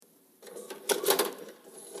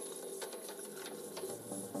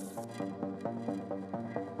Video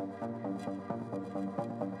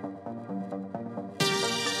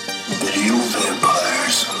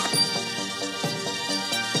vampires.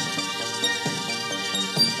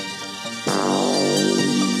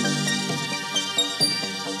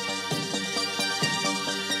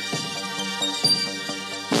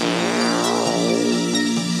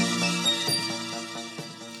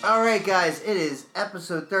 Alright guys, it is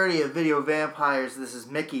episode 30 of Video Vampires. This is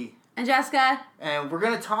Mickey. And Jessica. And we're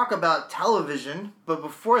going to talk about television, but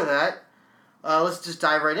before that, let's just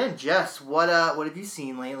dive right in. Jess, what have you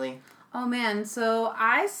seen lately? Oh man, so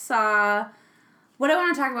I saw... What I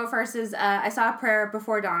want to talk about first is I saw Prayer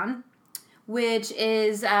Before Dawn, which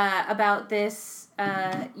is about this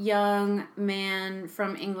young man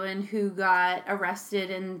from England who got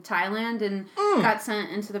arrested in Thailand and got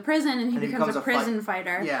sent into the prison, and he becomes a prison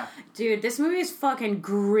fighter. Yeah. Dude, this movie is fucking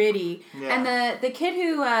gritty. Yeah. And the kid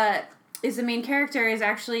who is the main character is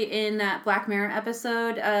actually in that Black Mirror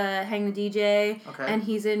episode, Hang the DJ, and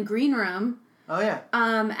he's in Green Room. Oh, yeah.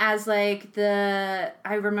 As, like, I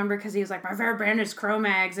remember because he was like, my favorite brand is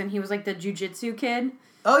Cro-Mags, and he was, like, the jujitsu kid.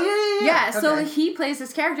 Oh, yeah. Yeah, so he plays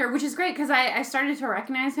this character, which is great, because I started to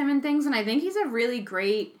recognize him in things, and I think he's a really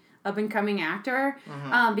great up-and-coming actor,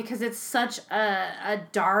 because it's such a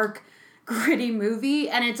dark, gritty movie,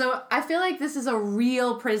 and I feel like this is a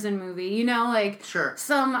real prison movie, you know, like, sure.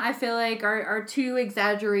 Some, I feel like, are too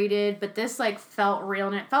exaggerated, but this, like, felt real,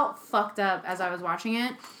 and it felt fucked up as I was watching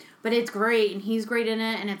it. But it's great, and he's great in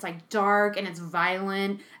it, and it's, like, dark, and it's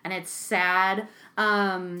violent, and it's sad.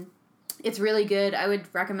 It's really good. I would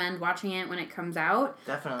recommend watching it when it comes out.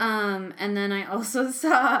 Definitely. And then I also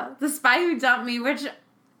saw The Spy Who Dumped Me, which honestly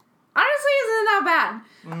isn't that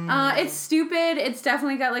bad. It's stupid. It's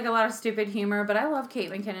definitely got, like, a lot of stupid humor, but I love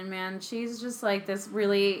Kate McKinnon, man. She's just, like, this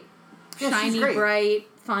really shiny, bright,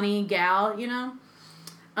 funny gal, you know?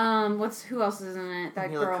 Who else is in it? That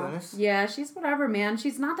Mila girl. Kunis? Yeah, she's whatever, man.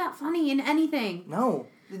 She's not that funny in anything. No.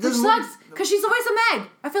 Which sucks, because she's always a Meg.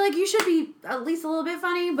 I feel like you should be at least a little bit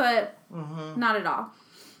funny, but not at all.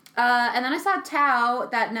 And then I saw Tao,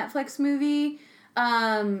 that Netflix movie.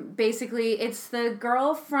 Basically, it's the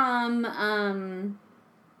girl from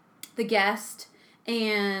The Guest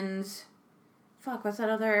and... Fuck, what's that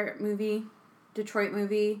other movie? Detroit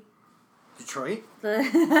movie? Detroit?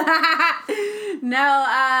 No,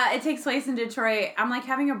 it takes place in Detroit. I'm, like,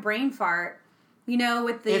 having a brain fart. You know,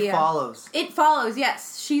 with the... It Follows. It Follows,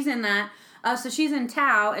 yes. She's in that. So she's in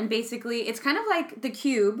Tao, and basically, it's kind of like The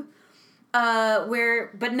Cube,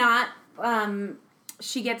 but not...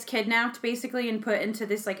 she gets kidnapped, basically, and put into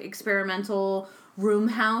this, like, experimental room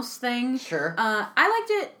house thing. Sure. I liked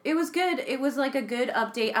it. It was good. It was, like, a good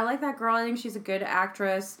update. I like that girl. I think she's a good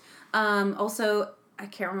actress. Also... I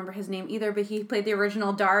can't remember his name either, but he played the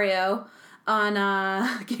original Dario on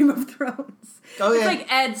Game of Thrones. Oh, yeah. It's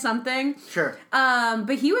like Ed something. Sure.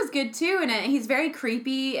 But he was good, too, and he's very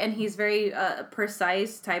creepy, and he's very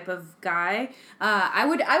precise type of guy. I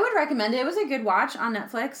would recommend it. It was a good watch on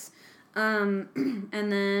Netflix. And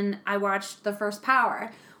then I watched The First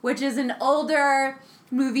Power, which is an older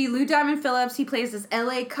movie. Lou Diamond Phillips, he plays this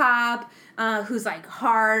LA cop who's, like,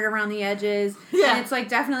 hard around the edges. Yeah. And it's, like,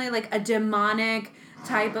 definitely, like, a demonic...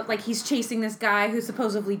 type of, like, he's chasing this guy who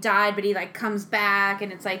supposedly died, but he, like, comes back,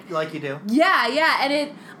 and it's like... Like you do. Yeah,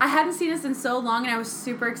 and I hadn't seen this in so long, and I was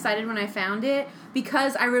super excited when I found it,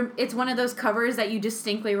 because it's one of those covers that you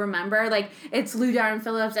distinctly remember, like, it's Lou Diamond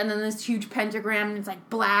Phillips, and then this huge pentagram, and it's, like,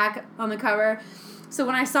 black on the cover. So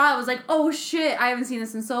when I saw it, I was like, oh, shit, I haven't seen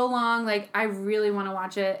this in so long, like, I really want to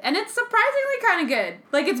watch it, and it's surprisingly kind of good.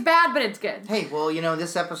 Like, it's bad, but it's good. Hey, well, you know,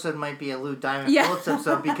 this episode might be a Lou Diamond Phillips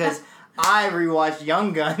episode, because... I rewatched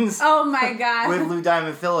Young Guns. Oh my god. With Lou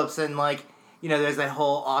Diamond Phillips, and, like, you know, there's that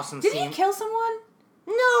whole awesome scene. Didn't he kill someone?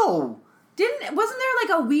 No! Wasn't there, like,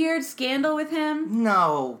 a weird scandal with him?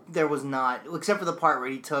 No, there was not. Except for the part where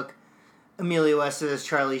he took Emilio Estevez,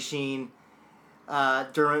 Charlie Sheen,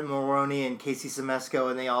 Dermot Mulroney, and Casey Siemaszko,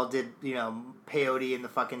 and they all did, you know, peyote in the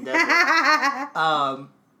fucking desert. And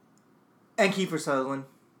Kiefer Sutherland.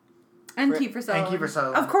 And Kiefer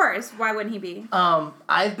Sutherland. Of course. Why wouldn't he be?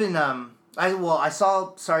 I've been, I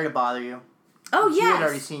saw Sorry to Bother You. Oh, yes. You had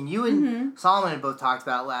already seen. You and Solomon had both talked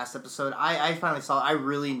about it last episode. I finally saw it. I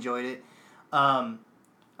really enjoyed it. I'm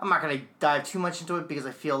not going to dive too much into it because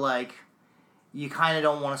I feel like you kind of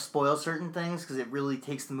don't want to spoil certain things because it really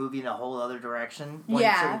takes the movie in a whole other direction when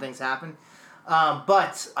certain things happen.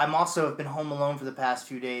 But I'm also have been home alone for the past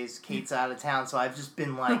few days. Kate's out of town, so I've just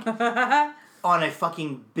been, like... on a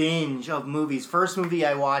fucking binge of movies. First movie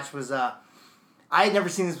I watched was, I had never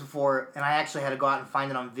seen this before, and I actually had to go out and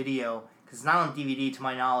find it on video, because it's not on DVD to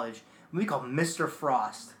my knowledge. A movie called Mr.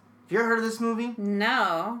 Frost. Have Have you ever heard of this movie?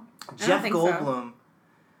 No. Jeff Goldblum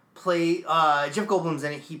Jeff Goldblum's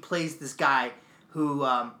in it. He plays this guy who,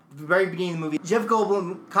 the very beginning of the movie, Jeff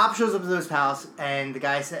Goldblum, cop shows up to his house, and the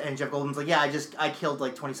guy said, and Jeff Goldblum's like, yeah, I killed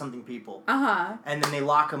like 20-something people. Uh-huh. And then they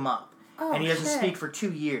lock him up. Oh, and he doesn't shit. speak for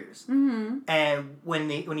 2 years. Mm-hmm. And when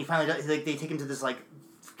he finally does, like, they take him to this like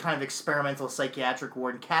kind of experimental psychiatric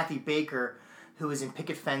ward. And Kathy Baker, who was in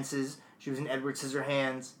Picket Fences, she was in Edward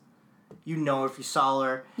Scissorhands. You know her if you saw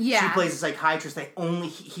her. Yeah. She plays a psychiatrist that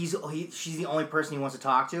she's the only person he wants to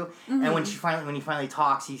talk to. Mm-hmm. And when he finally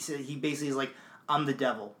talks, he basically is like, I'm the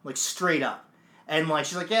devil, like straight up. And like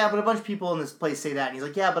she's like, yeah, but a bunch of people in this place say that. And he's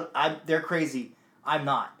like, yeah, but they're crazy. I'm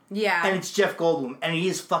not. Yeah. And it's Jeff Goldblum, and he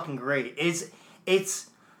is fucking great. It's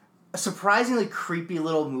a surprisingly creepy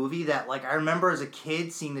little movie that like I remember as a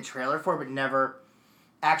kid seeing the trailer for, but never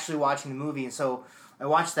actually watching the movie. And so I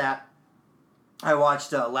watched that. I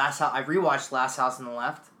watched I rewatched Last House on the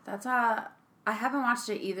Left. That's I haven't watched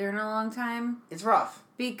it either in a long time. It's rough.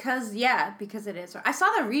 Because it is. I saw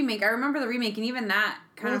the remake. I remember the remake, and even that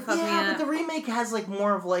kind of fucked me up. Yeah, but the remake has like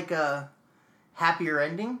more of like a happier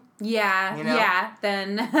ending. Yeah, you know? yeah,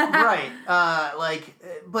 then. Right.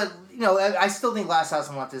 But, you know, I still think Last House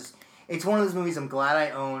on the Left it's one of those movies I'm glad I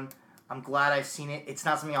own. I'm glad I've seen it. It's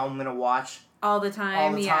not something I'm going to watch all the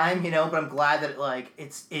time, you know, but I'm glad that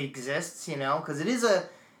it exists, you know, because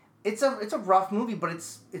it's a rough movie, but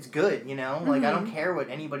it's good, you know? Like, I don't care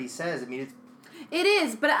what anybody says. I mean, it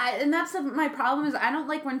is, but that's my problem is I don't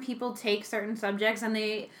like when people take certain subjects and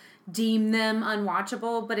they deem them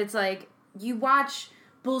unwatchable, but it's like, you watch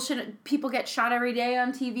bullshit, people get shot every day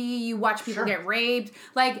on TV, you watch people get raped,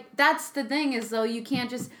 like, that's the thing is, though, you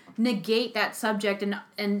can't just negate that subject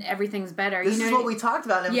and everything's better. This you know is what we talked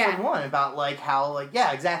about in episode 1, about, like, how, like,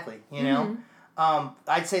 yeah, exactly, you know?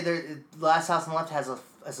 I'd say Last House on the Left has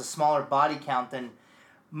a smaller body count than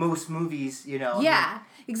most movies, you know? Yeah,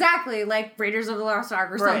 exactly, like Raiders of the Lost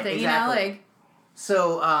Ark or something, exactly. You know, like...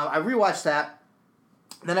 So, I rewatched that,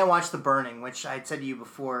 then I watched The Burning, which I had said to you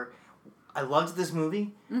before. I loved this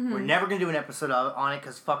movie. We're never going to do an episode on it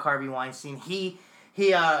because fuck Harvey Weinstein. He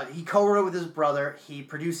co-wrote with his brother. He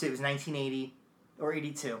produced it. It was 1980 or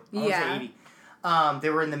 82. I want to say 80. They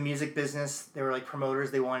were in the music business. They were like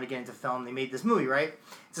promoters. They wanted to get into film. They made this movie, right?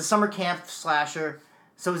 It's a summer camp slasher.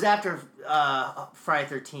 So it was after Friday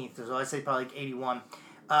 13th. So I'd say probably like 81.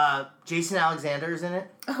 Jason Alexander is in it.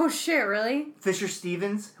 Oh shit, really? Fisher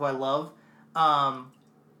Stevens, who I love.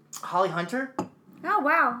 Holly Hunter. Oh,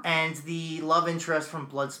 wow. And the love interest from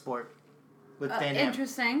Bloodsport with Van Damme.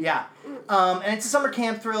 Interesting. Yeah. And it's a summer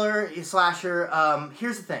camp thriller, slasher.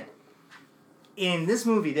 Here's the thing. In this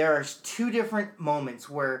movie, there are 2 different moments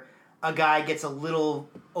where a guy gets a little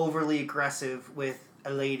overly aggressive with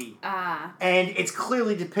a lady. And it's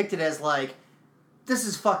clearly depicted as, like, this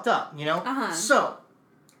is fucked up, you know? Uh-huh. So,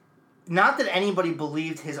 not that anybody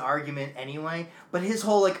believed his argument anyway, but his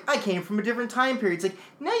whole, like, I came from a different time period. It's like,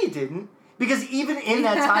 no, you didn't. Because even in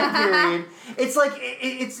that time period, it's like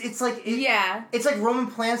it's like Roman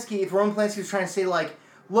Polanski. If Roman Polanski was trying to say like,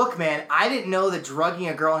 look, man, I didn't know that drugging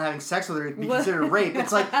a girl and having sex with her would be considered rape.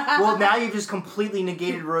 It's like, well, now you've just completely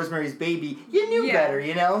negated Rosemary's Baby. You knew better,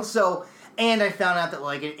 you know. So, and I found out that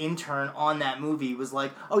like an intern on that movie was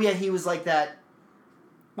like, oh yeah, he was like that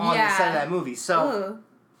on the set of that movie. So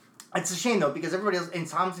it's a shame though because everybody else and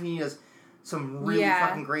Tom Savini does some really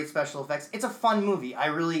fucking great special effects. It's a fun movie.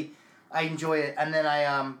 I enjoy it, and then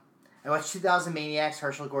I watched 2000 Maniacs,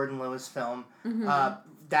 Herschel Gordon Lewis film.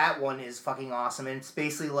 That one is fucking awesome, and it's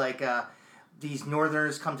basically like these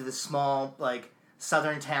Northerners come to this small like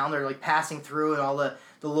southern town. They're like passing through, and all the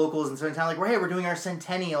locals in southern town like, hey, we're doing our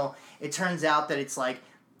centennial. It turns out that it's like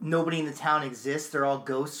nobody in the town exists. They're all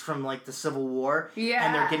ghosts from like the Civil War,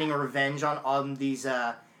 and they're getting revenge on these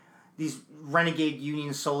renegade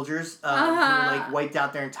Union soldiers who like wiped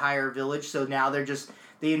out their entire village. So now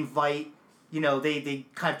they invite, you know, they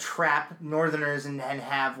kind of trap Northerners and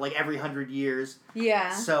have, like, every 100 years.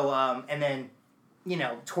 Yeah. So, and then, you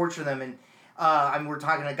know, torture them. And we're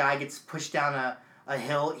talking a guy gets pushed down a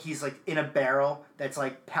hill. He's, like, in a barrel that's,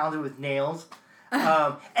 like, pounded with nails.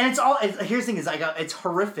 And it's all, here's the thing is, like, it's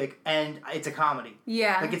horrific and it's a comedy.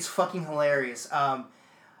 Yeah. Like, it's fucking hilarious. So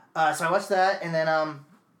I watched that, and then,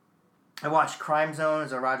 I watched Crime Zone.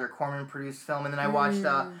 It's a Roger Corman-produced film. And then I watched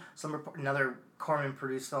another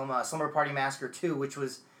Corman-produced film, Slumber Party Massacre 2, which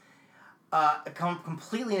was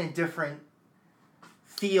completely in a different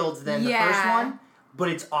field than the first one. But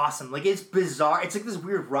it's awesome. Like, it's bizarre. It's like this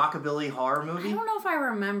weird rockabilly horror movie. I don't know if I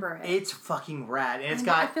remember it. It's fucking rad. And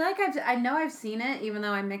I feel like I know I've seen it, even though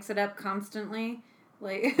I mix it up constantly.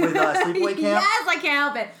 Like with Sleepaway Camp? Yes, I can't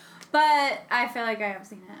help it. But I feel like I have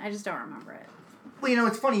seen it. I just don't remember it. Well,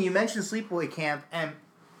 it's funny. You mentioned Sleepaway Camp, and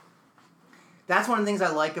that's one of the things I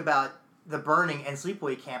like about The Burning and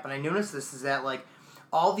Sleepaway Camp. And I noticed this is that, like,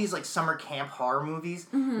 all these, like, summer camp horror movies,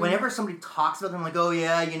 whenever somebody talks about them, like, oh,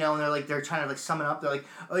 yeah, and they're trying to, like, sum it up. They're like,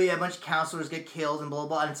 oh, yeah, a bunch of counselors get killed and blah, blah,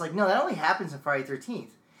 blah. And it's like, no, that only happens in Friday the 13th.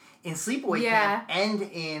 In Sleepaway Camp and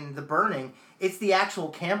in The Burning, it's the actual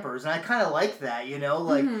campers. And I kind of like that,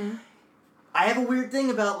 Like, I have a weird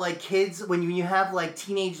thing about, like, kids, when you have, like,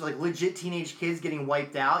 legit teenage kids getting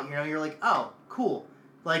wiped out, you're like, oh, cool.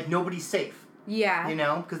 Like, nobody's safe. Yeah.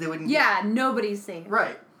 Because they wouldn't nobody's safe.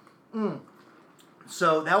 Right.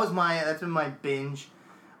 So that's been my binge.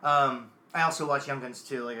 I also watch Young Guns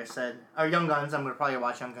 2, like I said. Or Young Guns, I'm going to probably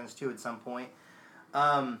watch Young Guns 2 at some point.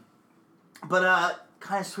 But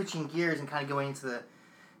kind of switching gears and kind of going into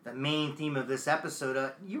the main theme of this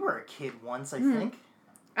episode, you were a kid once, I think.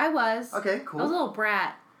 I was. Okay, cool. I was a little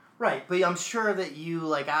brat. Right, but I'm sure that you,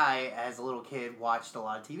 like I, as a little kid, watched a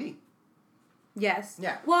lot of TV. Yes.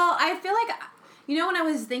 Yeah. Well, I feel like... when I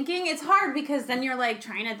was thinking, it's hard because then you're, like,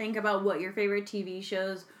 trying to think about what your favorite TV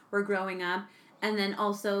shows were growing up. And then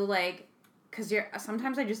also, like, because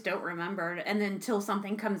sometimes I just don't remember. And then until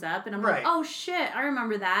something comes up and I'm like, oh, shit, I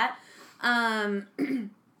remember that.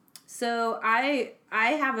 So I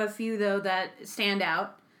have a few, though, that stand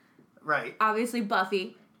out. Right. Obviously,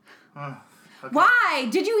 Buffy. Okay. Why?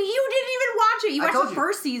 You didn't even watch it. You watched the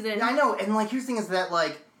first season. Yeah, I know. And, like, here's the thing is that,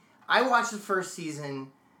 like, I watched the first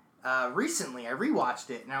season... recently, I rewatched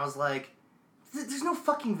it, and I was like, there's no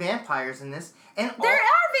fucking vampires in this. And there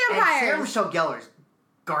are vampires! And Sarah Michelle Gellar's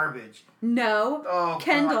garbage. No. Oh,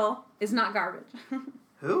 Kendall God. is not garbage.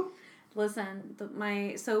 Who? Listen,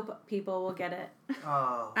 my soap people will get it.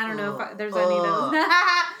 Oh. I don't know if there's any of those.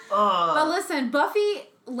 But listen, Buffy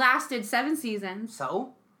lasted 7 seasons.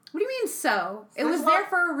 So? What do you mean so? It was there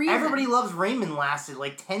for a reason. Everybody Loves Raymond lasted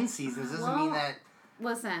like 10 seasons. Doesn't mean that...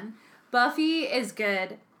 Listen, Buffy is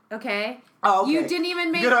good. Okay? Oh, okay. You didn't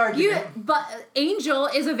even make... Good argument. But Angel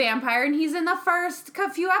is a vampire, and he's in the first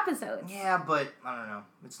few episodes. Yeah, but, I don't know.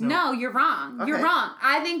 No, you're wrong. Okay. You're wrong.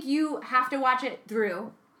 I think you have to watch it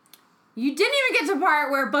through. You didn't even get to the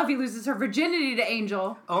part where Buffy loses her virginity to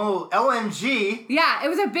Angel. Oh, OMG. Yeah, it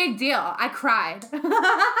was a big deal. I cried.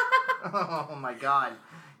 Oh, my God.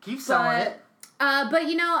 Keep selling it. But,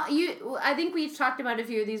 I think we've talked about a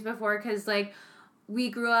few of these before, because, like, we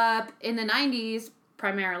grew up in the 90s...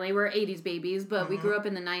 primarily. We're 80s babies, but we grew up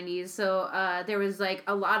in the 90s. So there was, like,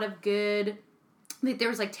 a lot of good... Like, there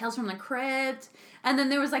was, like, Tales from the Crypt. And then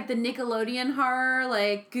there was, like, the Nickelodeon horror,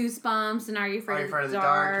 like Goosebumps and Are You Afraid of the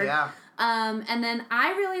Dark? Yeah. And then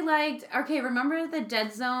I really liked... Okay, remember the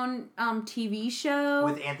Dead Zone TV show?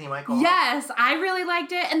 With Anthony Michael? Yes, I really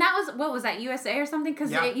liked it. And that was... What was that, USA or something?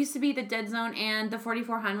 Because it used to be the Dead Zone and the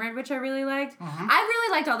 4400, which I really liked. I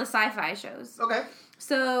really liked all the sci-fi shows. Okay.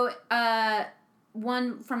 So,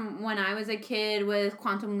 one from when I was a kid was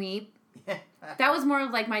Quantum Leap. Yeah. That was more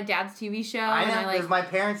of like my dad's TV show. I know, it was my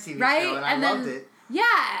parents' TV show, and I loved it. Yeah,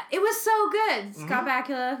 it was so good. Scott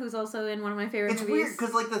Bakula, who's also in one of my favorite movies. It's weird,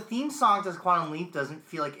 because like the theme song to Quantum Leap doesn't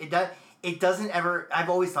feel like... It doesn't ever... I've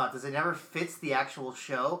always thought this. It never fits the actual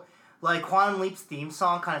show. Like, Quantum Leap's theme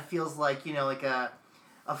song kind of feels like, like a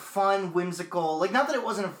fun, whimsical... Like, not that it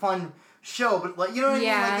wasn't a fun show, but like, you know what I mean?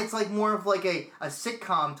 Like, it's like more of like a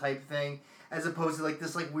sitcom type thing, as opposed to like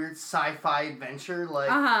this like weird sci-fi adventure.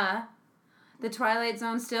 Like, The Twilight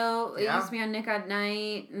Zone still it used to be on Nick at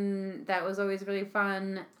Night, and that was always really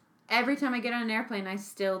fun. Every time I get on an airplane, I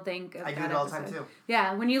still think of that episode. I do it all the time too.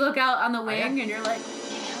 Yeah, when you look out on the wing and you're like,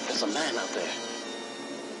 "There's a man out there."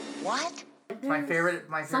 What? My favorite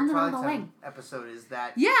Twilight Zone episode is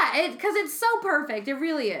that. Yeah, because it's so perfect. It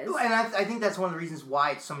really is. And I think that's one of the reasons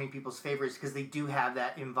why it's so many people's favorites, because they do have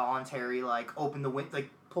that involuntary, like, open the wing, like,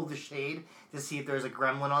 pull the shade to see if there's a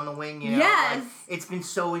gremlin on the wing, you know? Yes! Like, it's been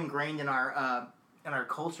so ingrained in our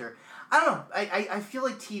culture. I don't know. I feel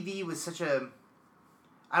like TV was such a...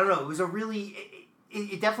 I don't know. It was a really...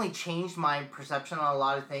 It definitely changed my perception on a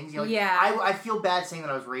lot of things. You know, like, I feel bad saying that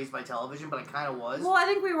I was raised by television, but I kind of was. Well, I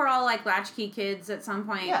think we were all, like, latchkey kids at some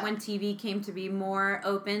point when TV came to be more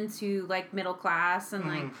open to, like, middle class and,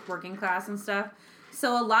 like, working class and stuff.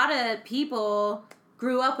 So a lot of people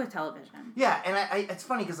grew up with television. Yeah, and it's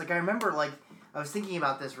funny because, like, I remember, like, I was thinking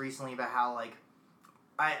about this recently about how, like,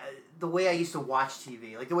 the way I used to watch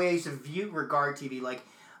TV, like, the way I used to regard TV, like,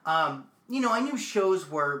 you know, I knew shows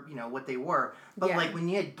were, you know, what they were. But, like, when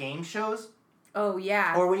you had game shows... Oh,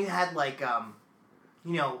 yeah. Or when you had, like,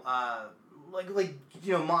 you know, like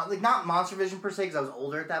you know, like, not Monster Vision per se, because I was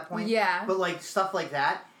older at that point. Yeah. But, like, stuff like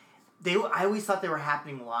that. I always thought they were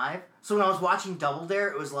happening live. So when I was watching Double Dare,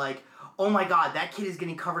 it was like, oh my god, that kid is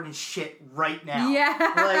getting covered in shit right now. Yeah.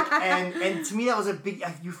 Like, and to me that was a big.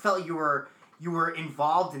 You felt you were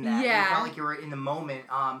involved in that. Yeah. You felt like you were in the moment.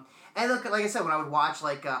 And look, like I said, when I would watch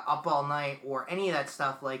like Up All Night or any of that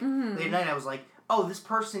stuff, like late at night, I was like, oh, this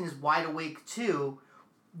person is wide awake too,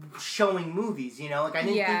 showing movies. You know, like I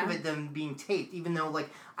didn't think of it them being taped, even though like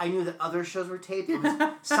I knew that other shows were taped. It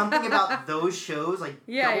was something about those shows, like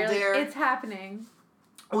Double Dare. Like, it's happening.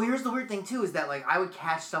 Well, here's the weird thing too, is that like I would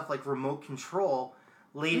catch stuff like Remote Control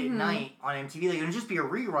late at night on MTV. Like it would just be a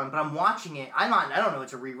rerun, but I'm watching it. I don't know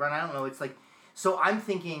it's a rerun. I don't know it's like. So I'm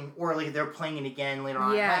thinking, or like they're playing it again later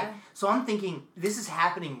on at night. So I'm thinking this is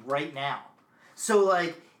happening right now. So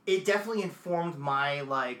like it definitely informed my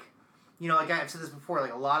like. You know, like I've said this before,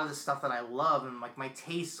 like a lot of the stuff that I love and like my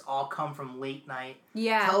tastes all come from late night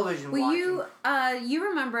television watching. Well, you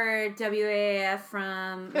remember WAAF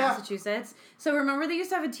from Massachusetts? So remember they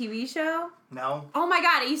used to have a TV show? No. Oh my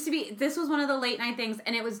god, it used to be, this was one of the late night things,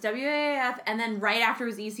 and it was WAAF, and then right after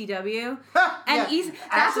was ECW. That's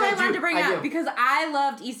what I wanted to bring up, because I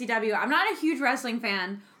loved ECW. I'm not a huge wrestling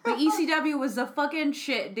fan, but ECW was the fucking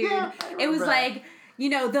shit, dude. Yeah, it was like... You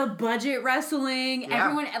know, the budget wrestling,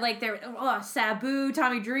 everyone, like, Sabu,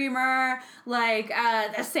 Tommy Dreamer, like,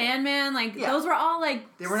 the Sandman, like, those were all,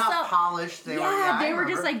 like... They were not polished. They were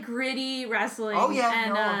just, like, gritty wrestling. Oh, yeah,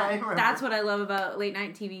 and, I remember. That's what I love about late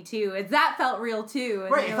night TV, too. That felt real, too.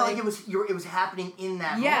 Right, it felt like it was happening in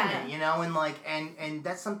that moment, you know, and, like, and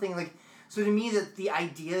that's something, like... So to me, that the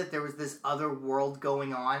idea that there was this other world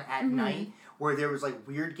going on at night... Where there was, like,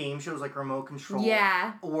 weird game shows, like Remote Control.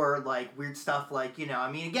 Yeah. Or, like, weird stuff, like, you know,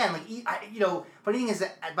 I mean, again, like, you know, funny thing is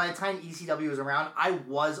that by the time ECW was around, I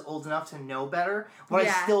was old enough to know better. But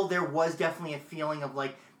there was definitely a feeling of,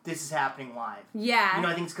 like, this is happening live. Yeah. You know,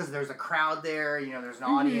 I think it's because there's a crowd there, you know, there's an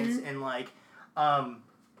audience, and, like,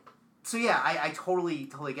 so, yeah, I totally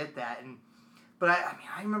get that. But, I mean,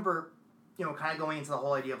 I remember, you know, kind of going into the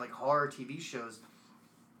whole idea of, like, horror TV shows.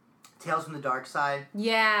 Tales from the Dark Side.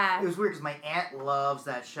 Yeah. It was weird because my aunt loves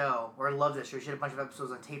that show. She had a bunch of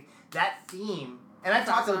episodes on tape. That theme, and I've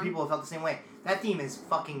talked to other people who felt the same way. That theme is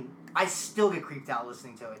fucking... I still get creeped out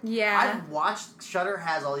listening to it. Yeah. I've watched... Shudder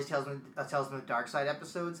has all these Tales from the Dark Side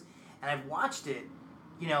episodes, and I've watched it,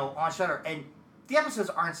 you know, on Shudder, and the episodes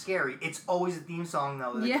aren't scary. It's always a theme song,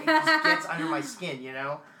 though, that it just gets under my skin, you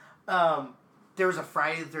know? There was a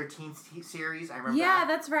Friday the 13th series. I remember that. Yeah,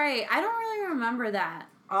 that's right. I don't really remember that.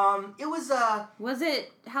 It was, Was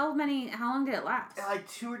it, how long did it last? Like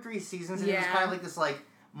 2 or 3 seasons, and it was kind of like this, like,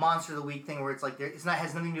 Monster of the Week thing where it's like, has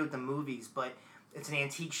nothing to do with the movies, but it's an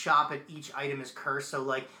antique shop and each item is cursed, so,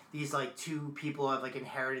 like, these, like, 2 people have, like,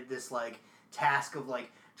 inherited this, like, task of, like,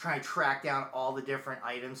 trying to track down all the different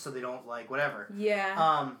items so they don't, like, whatever.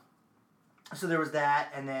 Yeah. So there was that,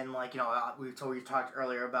 and then, like, you know, we talked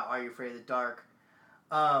earlier about Are You Afraid of the Dark?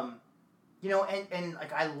 You know, and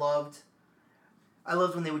like, I loved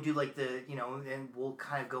when they would do, like, the, you know, and we'll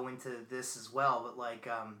kind of go into this as well, but, like,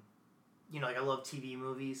 you know, like, I love TV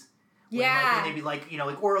movies. When they'd be, like, you know,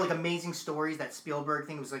 like, or, like, Amazing Stories, that Spielberg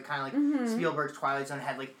thing was, like, kind of like Spielberg's Twilight Zone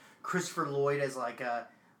had, like, Christopher Lloyd as, like,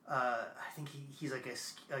 I think he's, like, a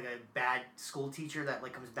bad school teacher that,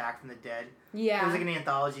 like, comes back from the dead. Yeah. It was, like, an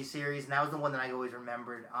anthology series, and that was the one that I always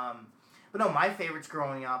remembered. But no, my favorites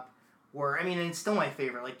growing up were, I mean, and it's still my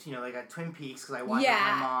favorite, like, you know, like Twin Peaks, because I watched it with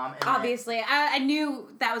my mom. And obviously. I knew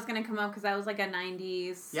that was going to come up, because that was, like, a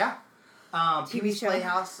 90s Pee-wee's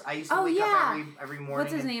Playhouse. I used to wake up every morning.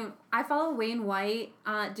 What's his name? I follow Wayne White.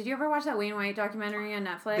 Did you ever watch that Wayne White documentary on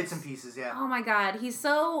Netflix? Bits and pieces, yeah. Oh my god, he's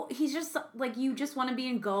just, like, you just want to be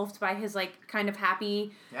engulfed by his, like, kind of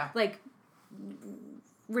happy, like,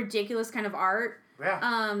 ridiculous kind of art.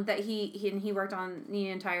 Yeah. That he worked on the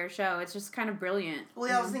entire show. It's just kind of brilliant. Well,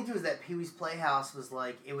 yeah, I was thinking too is that Pee-wee's Playhouse was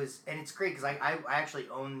like, it was, and it's great because I actually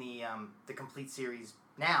own the complete series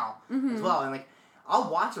now as well, and like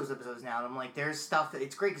I'll watch those episodes now, and I'm like, there's stuff that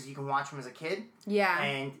it's great because you can watch them as a kid. Yeah.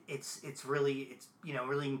 And it's really you know,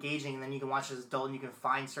 really engaging, and then you can watch it as an adult, and you can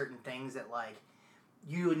find certain things that like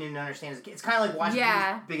you didn't understand as a kid. It's kind of like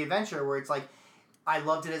watching Big Adventure, where it's like I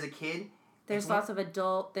loved it as a kid. There's lots of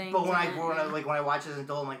adult things. But when I watch it as an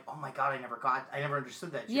adult, I'm like, oh my god, I never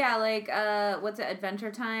understood that shit. Yeah, like, what's it,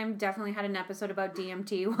 Adventure Time definitely had an episode about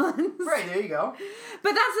DMT once. Right, there you go.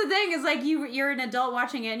 But that's the thing, is like, you're an adult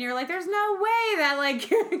watching it, and you're like, there's no way that,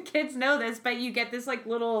 like, kids know this, but you get this, like,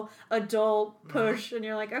 little adult push, and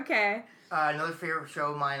you're like, okay. Another favorite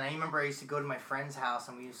show of mine, I remember I used to go to my friend's house,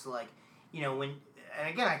 and we used to, like, you know, and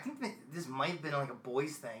again, I think that this might have been, like, a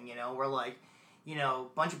boys thing, you know, where, like, you know,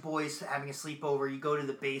 bunch of boys having a sleepover, you go to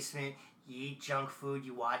the basement, you eat junk food,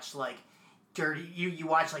 you watch like dirty, you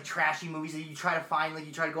watch like trashy movies that you try to find, like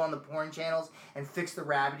you try to go on the porn channels and fix the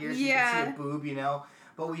rabbit ears so you can see a boob, you know.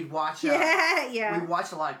 But we'd watch. We'd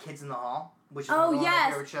watch a lot of Kids in the Hall, which is one of my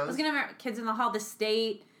favorite shows. I was gonna remember Kids in the Hall. The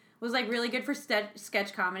State was like really good for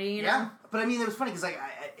sketch comedy. You know? But I mean, it was funny because like,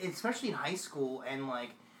 especially in high school, and like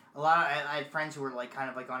a lot of I had friends who were like kind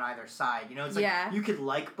of like on either side. You know, it's like you could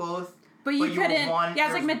like both. But you couldn't. It's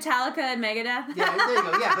like Metallica and Megadeth. Yeah, there you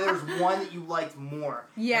go. Yeah, but there was one that you liked more.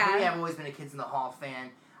 Yeah. And for me, I've always been a Kids in the Hall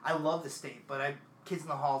fan. I love The State, but Kids in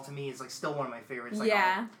the Hall to me is like still one of my favorites. Like,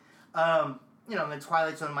 you know, the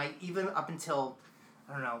Twilight Zone, even up until,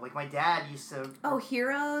 I don't know, like my dad used to. Oh,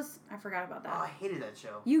 Heroes? I forgot about that. Oh, I hated that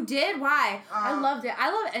show. You did? Why? I loved it.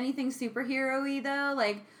 I love anything superhero-y though.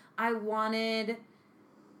 Like, I wanted.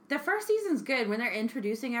 The first season's good when they're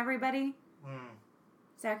introducing everybody.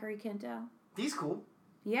 Zachary Quinto. He's cool.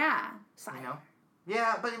 Yeah. You know?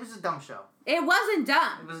 Yeah, but it was a dumb show. It wasn't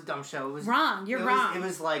dumb. It was a dumb show. It was wrong. You're wrong. It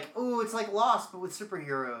was like, ooh, it's like Lost, but with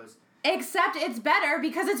superheroes. Except it's better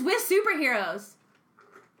because it's with superheroes.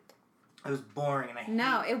 It was boring, and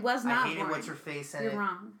it was not. I hated what's her face in it. You're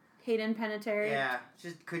wrong. Hayden Panettiere. Yeah,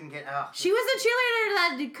 just couldn't get. She was a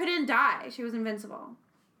cheerleader that couldn't die. She was invincible.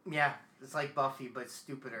 Yeah, it's like Buffy, but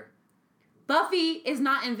stupider. Buffy is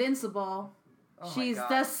not invincible. Oh She's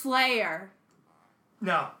the Slayer.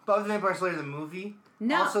 No, Buffy the Vampire Slayer the movie.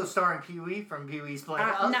 No. Also starring Pee-wee from Pee-wee's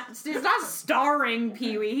Playhouse. No, it's not starring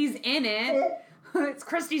Pee-wee. He's in it. It's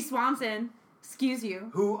Christy Swanson. Excuse you.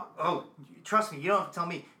 Who? Oh, trust me. You don't have to tell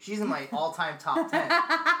me. She's in my all-time top 10.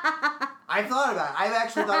 I've thought about it. I've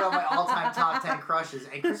actually thought about my all-time top 10 crushes,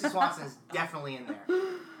 and Christy Swanson is definitely in there.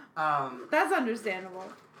 That's understandable.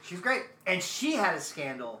 She's great, and she had a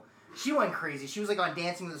scandal. She went crazy. She was like on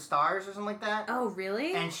Dancing with the Stars or something like that. Oh,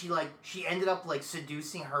 really? And she ended up like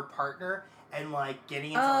seducing her partner and like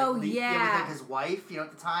getting into with like his wife, you know,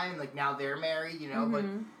 at the time. Like now they're married, you know. But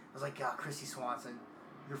I was like, God, Christy Swanson,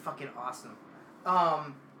 you're fucking awesome.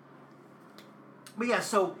 But yeah,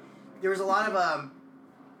 so there was a lot of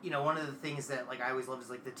you know, one of the things that like I always loved is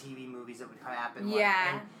like the TV movies that would happen.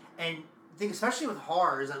 Yeah. Like, and I think especially with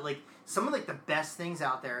horror is that like some of like the best things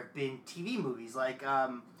out there have been TV movies. Like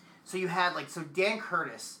so you had like Dan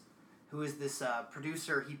Curtis, who is this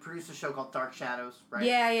producer. He produced a show called Dark Shadows, right?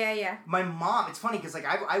 Yeah. My mom. It's funny because like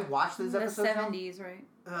I watched those episodes. The 70s, right?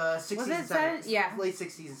 60s and 70s. Yeah. Late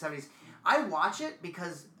 60s and 70s. I watch it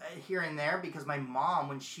because here and there because my mom,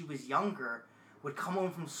 when she was younger, would come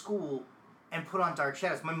home from school and put on Dark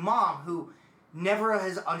Shadows. My mom, who never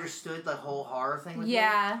has understood the whole horror thing with me,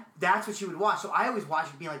 that's what she would watch. So I always watch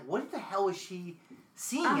it being like, what the hell is she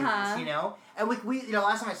seeing in this, you know? And like we, you know,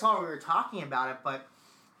 last time I saw her, we were talking about it, but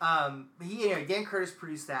he, you know, Dan Curtis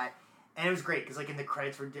produced that, and it was great because like in the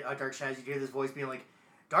credits for Dark Shadows, you hear this voice being like,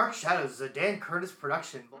 Dark Shadows is a Dan Curtis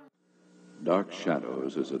production. Dark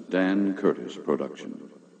Shadows is a Dan Curtis production.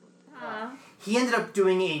 He ended up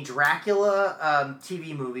doing a Dracula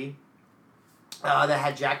TV movie that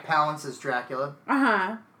had Jack Palance as Dracula.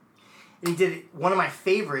 And he did one of my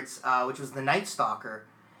favorites, which was The Night Stalker.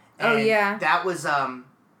 And that was,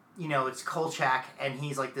 you know, it's Kolchak, and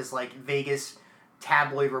he's like this like Vegas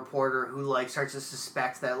tabloid reporter who like starts to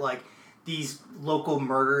suspect that like these local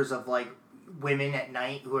murders of like women at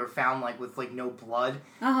night who are found like with like no blood,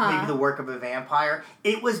 maybe the work of a vampire.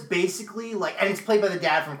 It was basically like, and it's played by the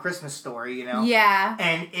dad from Christmas Story, you know. Yeah.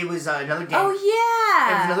 And it was another Dan. Oh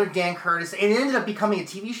yeah. It was another Dan Curtis, and it ended up becoming a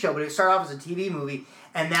TV show, but it started off as a TV movie,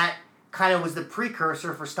 and that kind of was the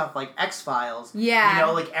precursor for stuff like X-Files. Yeah. You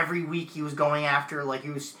know, like every week he was going after, like he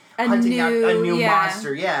was hunting out a new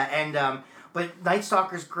monster. Yeah. And but Night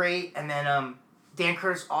Stalker's great, and then Dan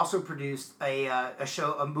Curtis also produced a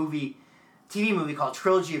TV movie called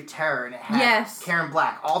Trilogy of Terror, and it had Karen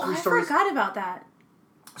Black. All three stories. I forgot about that.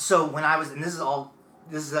 So when I was, and this is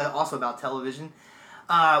also about television. When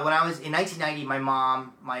I was in 1990, my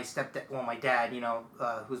mom, my dad, you know,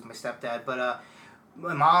 who's my stepdad, but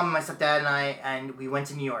my mom, my stepdad, and we went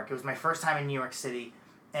to New York. It was my first time in New York City,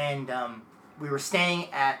 and we were staying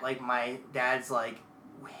at like my dad's like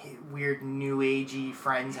weird new agey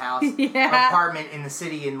friend's house apartment in the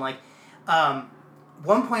city, and like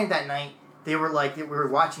one point that night they were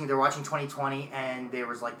watching 2020, and there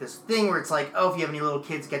was like this thing where it's like, oh, if you have any little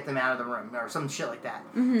kids, get them out of the room or some shit like that.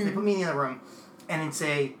 So they put me in the other room, and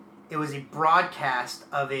it was a broadcast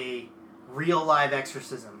of a real live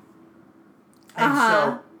exorcism. And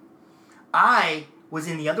so I was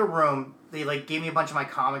in the other room. They like gave me a bunch of my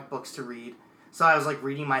comic books to read. So I was like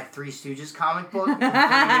reading my Three Stooges comic book,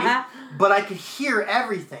 but I could hear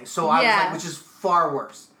everything. So I was like, which is far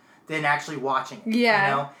worse than actually watching it. Yeah.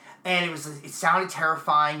 You know? And it sounded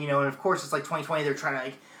terrifying, and of course it's like 2020, they're trying to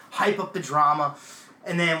like hype up the drama.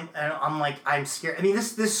 And then I'm like, I'm scared. I mean,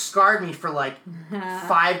 this scarred me for like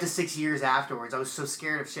 5 to 6 years afterwards. I was so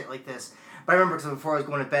scared of shit like this. But I remember because before I was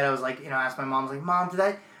going to bed, I was like, I asked my mom, I was like, Mom, did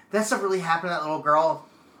that stuff really happen to that little girl?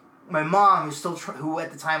 My mom, who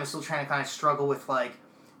at the time was still trying to kind of struggle with like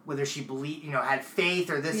whether she had faith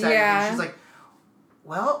or this, that, and she's like,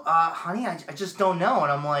 well, honey, I just don't know.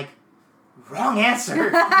 And I'm like, wrong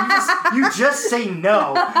answer. You just say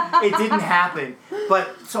no. It didn't happen.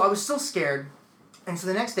 But so I was still scared. And so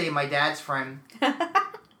the next day, my dad's friend,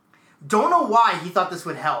 don't know why he thought this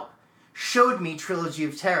would help, showed me Trilogy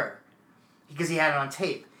of Terror because he had it on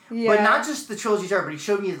tape. Yeah. But not just the Trilogy of Terror, but he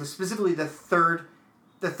showed me specifically the third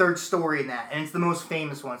story in that, and it's the most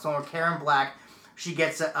famous one. So where Karen Black, she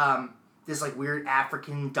gets this like weird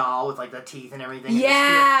African doll with like the teeth and everything.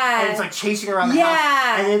 Yeah. And it's like chasing around the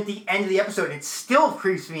house. And then at the end of the episode, it still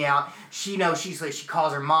creeps me out. She she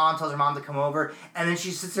calls her mom, tells her mom to come over, and then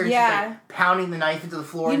she sits there and she's like pounding the knife into the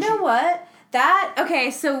floor. What?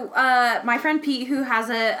 So my friend Pete, who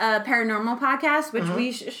has a paranormal podcast, which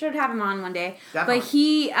we should have him on one day, Definitely. But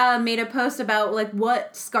he made a post about like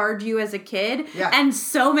what scarred you as a kid, and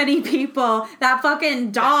so many people, that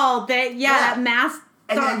fucking doll, that mask.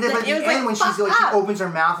 And then at the end, when she opens her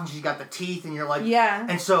mouth and she's got the teeth, and you're like,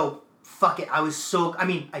 And so, fuck it. I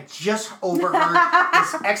just overheard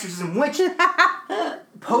this exorcism, which,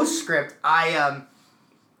 postscript, about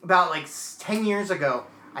like 10 years ago,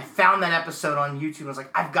 I found that episode on YouTube. I was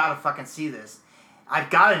like, I've got to fucking see this. I've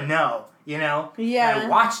got to know, Yeah. And I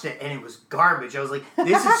watched it, and it was garbage. I was like,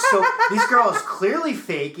 this girl is clearly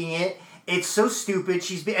faking it. It's so stupid.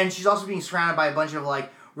 She's also being surrounded by a bunch of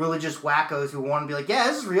like religious wackos who want to be like, yeah,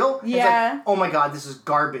 this is real. Yeah. It's like, oh my god, this is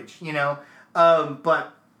garbage,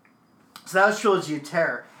 But so that was Trilogy of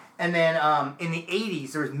Terror, and then in the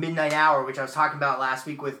 80s there was Midnight Hour, which I was talking about last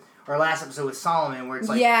episode with Solomon, where it's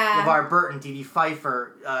like LeVar Burton, D.B.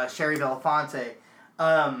 Pfeiffer, Sherry Belafonte.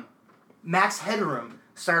 Max Headroom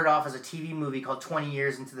started off as a TV movie called 20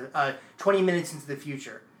 Minutes into the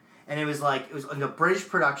Future, and it was a British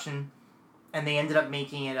production, and they ended up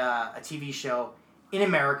making it a TV show in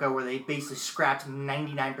America where they basically scrapped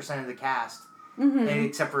 99% of the cast,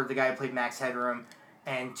 except for the guy who played Max Headroom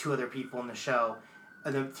and 2 other people in the show,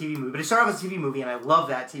 the TV movie. But it started off as a TV movie, and I love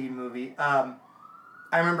that TV movie. I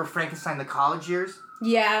remember Frankenstein: The College Years.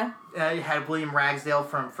 Yeah. It had William Ragsdale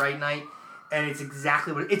from Fright Night, and it's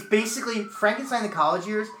exactly it's basically Frankenstein: The College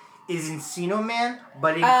Years is Encino Man,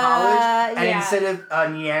 but in college, and instead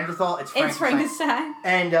of Neanderthal, it's Frankenstein.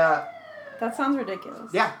 And that sounds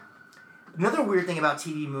ridiculous. Yeah. Another weird thing about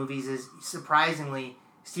TV movies is, surprisingly,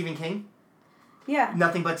 Stephen King. Yeah.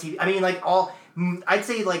 Nothing but TV. I mean, I'd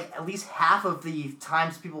say at least half of the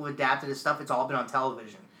times people have adapted his stuff, it's all been on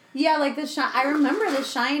television. Yeah, like I remember The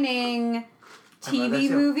Shining TV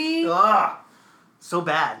movie. Ugh. So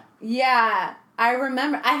bad. Yeah. I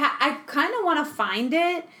remember. I kind of want to find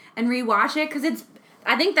it and rewatch it, because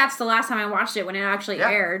I think that's the last time I watched it when it actually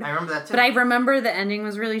aired. I remember that too. But I remember the ending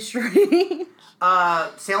was really strange.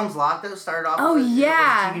 Salem's Lot, though, started off with a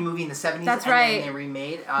TV movie in the 70s. That's right. And then they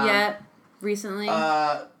remade. Recently.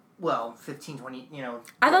 15, 20,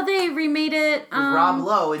 I thought they remade it. With Rob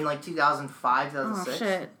Lowe in 2005, 2006. Oh,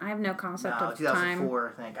 shit. I have no concept of 2004,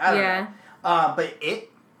 time. I think. I don't know. But it.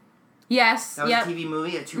 Yes. That was a TV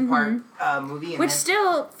movie, a 2-part movie. Which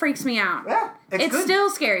still freaks me out. Yeah. It's still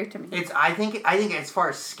scary to me. I think as far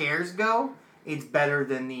as scares go, it's better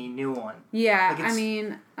than the new one. Yeah,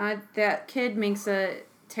 that kid makes a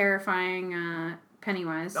terrifying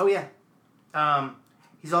Pennywise. Oh, yeah.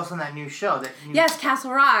 He's also in that new show. Yes,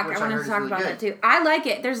 Castle Rock. I wanted to talk about that, too. I like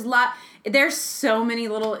it. There's so many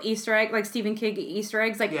little Easter eggs, like Stephen King Easter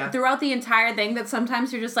eggs, throughout the entire thing, that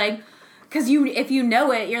sometimes you're just like, because if you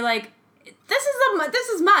know it, you're like, this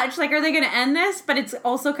is much. Like, are they going to end this? But it's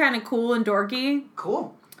also kind of cool and dorky.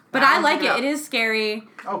 Cool. But I like it. It is scary.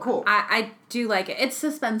 Oh, cool. I do like it. It's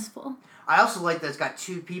suspenseful. I also like that it's got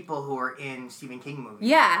 2 people who are in Stephen King movies.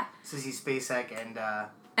 Yeah. Sissy Spacek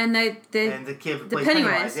and the kid who plays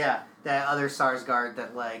Pennywise. Yeah. That other Sarsgaard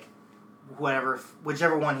that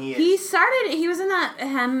whichever one he is. He was in that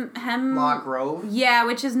Hemlock Grove. Yeah,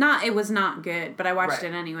 it was not good, but I watched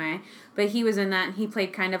it anyway. But he was in that, and he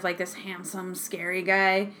played kind of like this handsome, scary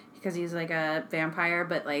guy, because he's like a vampire,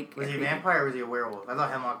 but like... Was he a vampire or was he a werewolf? I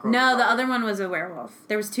thought Hemlock Grove No, the other one was a werewolf.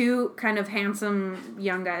 There was 2 kind of handsome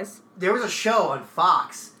young guys. There was a show on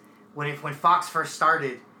Fox, when Fox first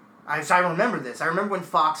started... I remember this. I remember when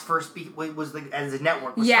Fox first as a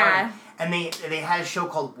network was starting, and they had a show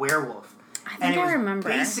called Werewolf. I think I remember.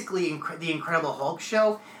 Basically the Incredible Hulk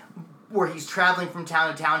show, where he's traveling from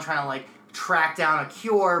town to town trying to like track down a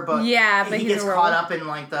cure, but he gets caught up in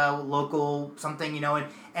like the local something,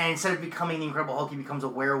 and instead of becoming the Incredible Hulk, he becomes a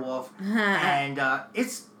werewolf. And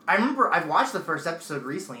I remember I've watched the first episode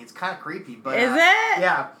recently. It's kind of creepy, but is it?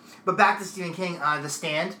 Yeah. But back to Stephen King, The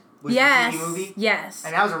Stand was the TV movie. Yes.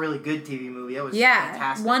 And that was a really good TV movie. That was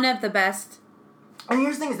fantastic. One of the best. And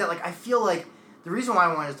here's the thing is that like I feel like the reason why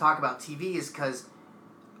I wanted to talk about TV is because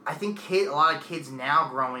I think a lot of kids now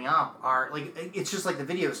growing up are like it's just like the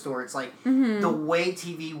video store. It's like the way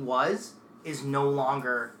TV was is no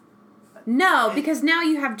longer. No, because now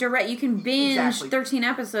you have you can binge 13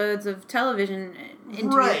 episodes of television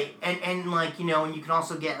into right, and like and you can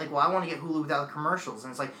also get like I want to get Hulu without commercials,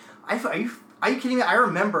 and it's like are you kidding me? I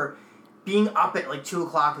remember being up at like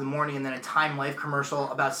 2:00 in the morning and then a Time Life commercial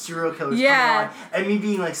about serial killers coming on, and me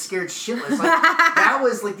being like scared shitless. Like that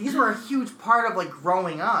was like these were a huge part of like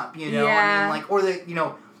growing up, Yeah. I mean, like or the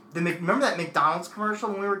remember that McDonald's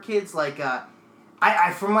commercial when we were kids, like.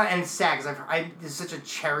 I from what and it's sad because this is such a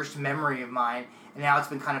cherished memory of mine, and now it's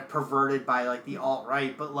been kind of perverted by like the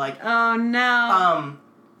alt-right, but like oh no,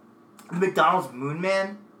 the McDonald's Moon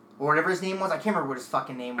Man or whatever his name was, I can't remember what his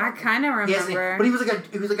fucking name was. I kind of remember, but he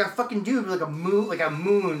was like a fucking dude with like a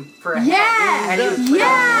moon for a head. Yeah, and he was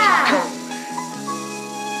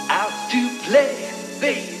out to play,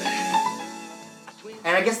 baby.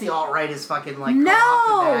 And I guess the alt-right is fucking like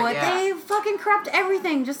they fucking corrupt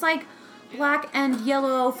everything, just like. Black and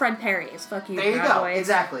yellow Fred Perry's. Fuck you, there you go. Boys.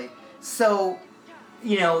 Exactly. So,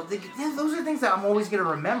 those are things that I'm always going to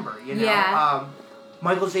remember, Yeah.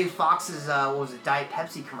 Michael J. Fox's, Diet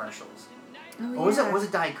Pepsi commercials. Oh, or was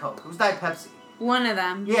it Diet Coke? It was Diet Pepsi. One of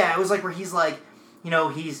them. Yeah, it was like where he's like,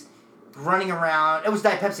 he's running around. It was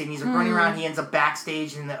Diet Pepsi, and he's like running around. He ends up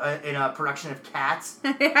backstage in a production of Cats.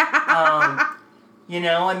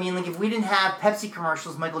 I mean, like, if we didn't have Pepsi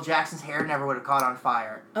commercials, Michael Jackson's hair never would have caught on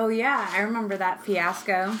fire. Oh, yeah. I remember that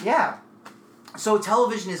fiasco. Yeah. So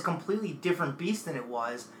television is a completely different beast than it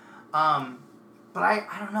was. But I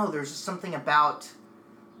don't know. There's just something about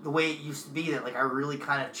the way it used to be that, like, I really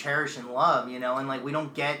kind of cherish and love, And, like, we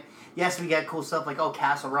don't get... Yes, we get cool stuff like,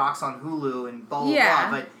 Castle Rock's on Hulu and blah, blah,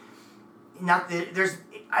 blah. But there's...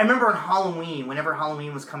 I remember on Halloween, whenever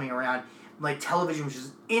Halloween was coming around, like, television was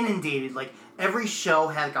just inundated, like... Every show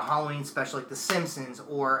had like a Halloween special, like The Simpsons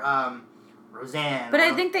or Roseanne. But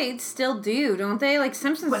I think they still do, don't they? Like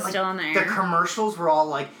Simpsons is still on there. The commercials were all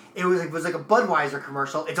like it was like a Budweiser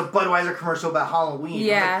commercial. It's a Budweiser commercial about Halloween.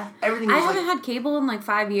 Yeah, like, everything. Was I haven't had cable in like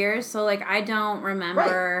 5 years, so like I don't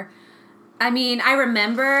remember. Right. I mean, I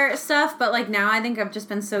remember stuff, but like now I think I've just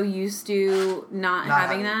been so used to not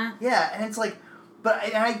having that. Yeah, and it's like, but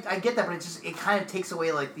I get that, but it kind of takes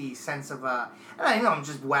away like the sense of and I know I'm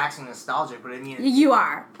just waxing nostalgic, but I mean... You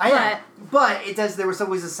are. But it does... There was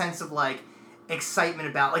always a sense of, like, excitement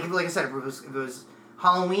about... Like I said, if it was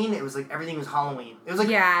Halloween, it was, like, everything was Halloween. It was,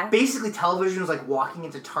 like... Basically, television was, like, walking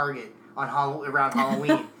into Target around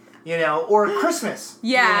Halloween. Or Christmas.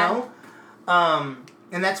 Yeah. And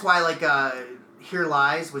that's why, like, Here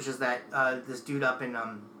Lies, which is that... this dude up in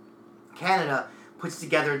Canada puts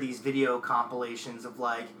together these video compilations of,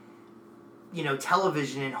 like...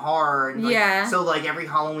 television and horror. And like, so, like, every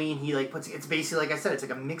Halloween, he, like, puts... It's basically, like I said, it's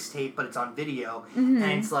like a mixtape, but it's on video. Mm-hmm.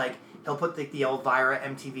 And it's, like, he'll put, like, the Elvira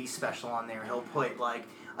MTV special on there. He'll put, like,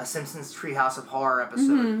 a Simpsons Treehouse of Horror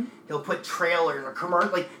episode. Mm-hmm. He'll put trailers or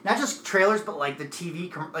commercial... Like, not just trailers, but, like, the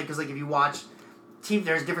TV... Like, because, like, if you watch... TV,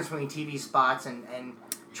 there's a difference between TV spots and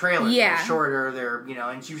trailers. Yeah. They're shorter, they're,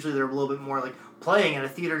 and it's usually they're a little bit more, like, playing at a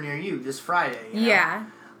theater near you this Friday. Yeah.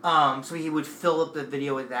 So he would fill up the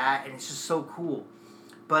video with that, and it's just so cool.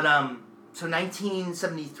 But, so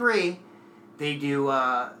 1973, they do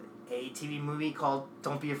a TV movie called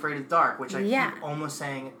Don't Be Afraid of the Dark, which I keep almost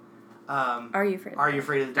saying, Are You Afraid of the Dark? Are You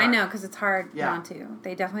Afraid of the Dark? I know, because it's hard not to.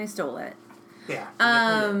 They definitely stole it. Yeah.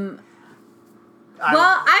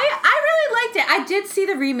 Well, I really liked it. I did see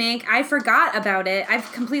the remake. I forgot about it.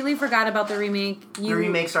 I've completely forgot about the remake. The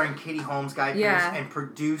remake starring Katie Holmes, Guy Pearce, and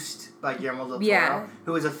produced by Guillermo del Toro,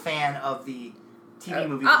 who is a fan of the TV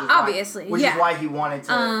movie. Which is why he wanted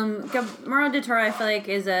to... Guillermo del Toro, I feel like,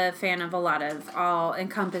 is a fan of a lot of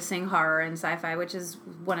all-encompassing horror and sci-fi, which is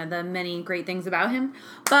one of the many great things about him.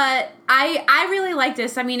 But I really like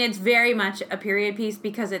this. I mean, it's very much a period piece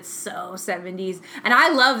because it's so 70s. And I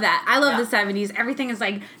love that. I love the 70s. Everything is,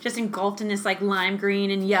 like, just engulfed in this, like, lime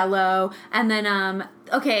green and yellow. And then,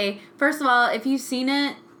 okay, first of all, if you've seen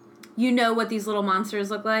it, you know what these little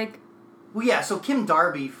monsters look like. Well, yeah, so Kim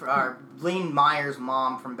Darby, Lane Meyer's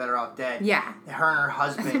mom from Better Off Dead. Yeah. Her and her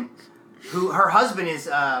husband, her husband is,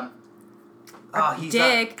 he's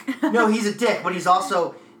dick. No, he's a dick, but he's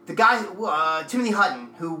also the guy, Timothy Hutton,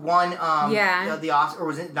 who won the Oscar, or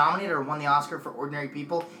was it nominated or won the Oscar for Ordinary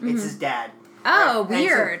People? It's his dad. Oh, right?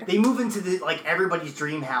 weird. So they move into the everybody's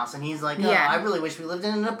dream house, and he's like, "Oh, I really wish we lived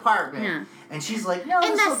in an apartment." Yeah. And she's like, "No,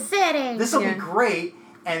 in the city. This will be great."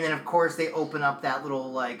 And then, of course, they open up that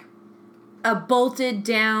little a bolted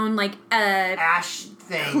down ash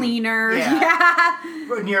thing cleaner,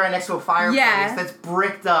 near next to a fireplace that's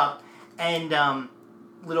bricked up, and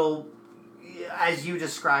little, as you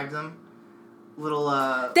described them, little.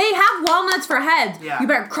 They have walnuts for heads. Yeah. You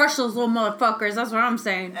better crush those little motherfuckers. That's what I'm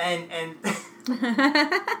saying. And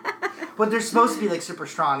but they're supposed to be super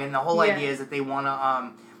strong, and the whole idea is that they want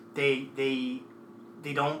to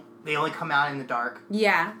they only come out in the dark.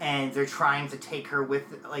 Yeah. And they're trying to take her with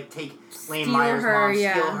take Lane Meyer's mom,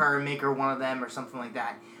 steal her, and make her one of them or something like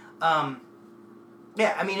that.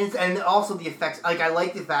 Yeah, I mean, and also the effects. I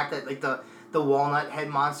like the fact that the walnut head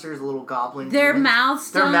monsters, the little goblin. Their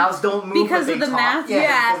demons, mouths don't move because of the mask.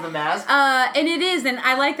 Yeah, because of the mask. And it is, and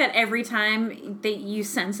I like that every time that you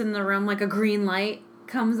sense in the room a green light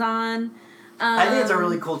comes on. I think it's a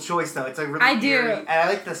really cool choice, though. It's really I do, eerie. And I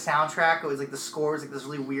like the soundtrack. It was the score was this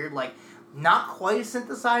really weird, not quite a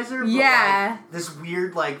synthesizer, but this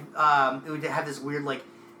weird it would have this weird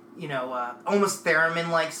almost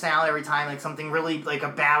theremin sound every time something really a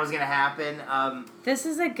bad was gonna happen. This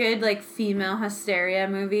is a good female hysteria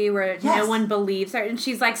movie where no one believes her, and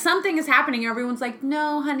she's like, something is happening, and everyone's like,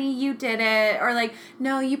 no honey, you did it, or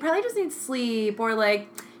no, you probably just need sleep, or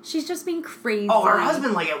she's just being crazy. Oh, her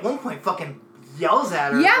husband at one point fucking yells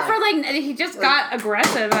at her. Yeah, he just got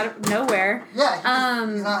aggressive out of nowhere.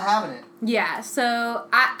 Yeah, he's not having it. Yeah, so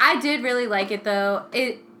I did really like it though.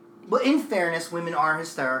 But in fairness, women are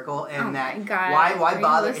hysterical, and my God. why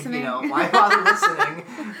bother? Why bother listening?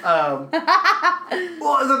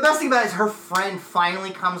 Well, the best thing about it is her friend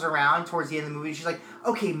finally comes around towards the end of the movie. And she's like,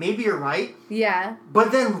 "Okay, maybe you're right." Yeah.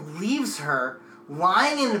 But then leaves her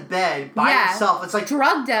lying in the bed by herself. It's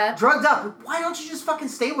drugged up. Drugged up. Why don't you just fucking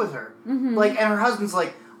stay with her? Mm-hmm. And her husband's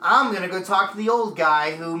like, "I'm gonna go talk to the old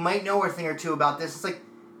guy who might know a thing or two about this." It's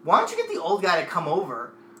why don't you get the old guy to come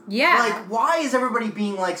over? Yeah. Why is everybody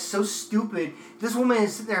being, so stupid? This woman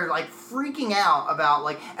is sitting there, freaking out about,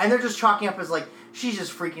 and they're just chalking up as, she's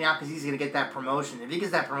just freaking out because he's going to get that promotion. If he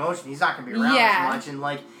gets that promotion, he's not going to be around as much.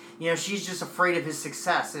 And, she's just afraid of his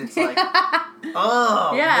success. And it's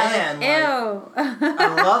oh, man. Ew.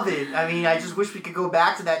 I love it. I mean, I just wish we could go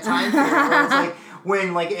back to that time period where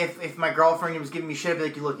it's when, if my girlfriend was giving me shit,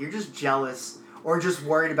 I'd be look, you're just jealous or just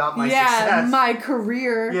worried about my success. Yeah, my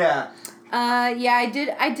career. Yeah.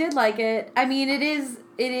 I did like it. I mean, it is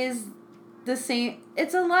the same.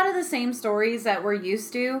 It's a lot of the same stories that we're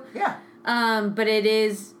used to. Yeah. But it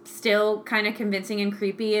is still kind of convincing and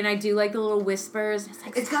creepy, and I do like the little whispers.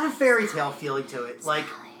 It's got a fairy tale feeling to it.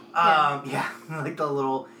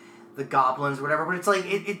 The goblins or whatever, but it's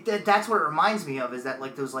that's what it reminds me of, is that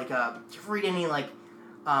those did you ever read any Mike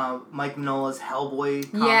Mignola's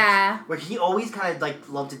Hellboy comics, where he always kind of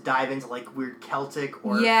loved to dive into weird Celtic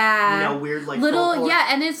or weird little folklore.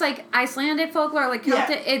 And it's Icelandic folklore,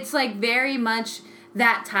 Celtic. It's very much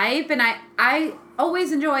that type, and I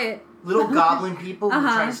always enjoy it. Little goblin people who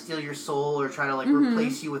try to steal your soul or try to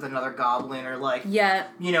replace you with another goblin or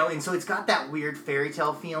and so it's got that weird fairy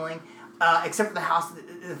tale feeling, except for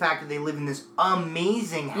the fact that they live in this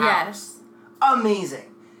amazing house. Amazing.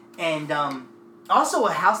 And also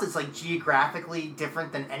a house that's geographically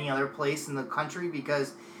different than any other place in the country,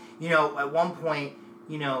 because at one point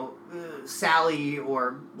Sally,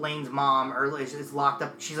 or Lane's mom, is locked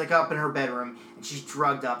up. She's up in her bedroom and she's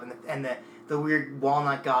drugged up, and the weird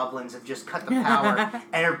walnut goblins have just cut the power,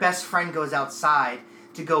 and her best friend goes outside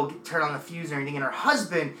to go turn on the fuse and everything, and her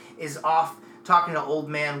husband is off talking to old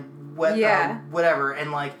man whatever,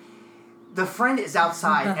 and the friend is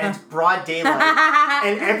outside, and it's broad daylight,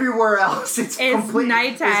 and everywhere else it's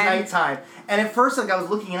nighttime. And at first, I was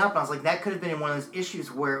looking it up, and I was that could have been in one of those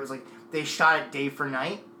issues where it was they shot it day for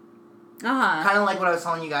night. Kind of like what I was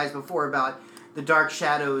telling you guys before about the Dark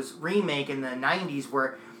Shadows remake in the 90s,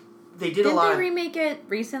 where they did a lot. Didn't they remake it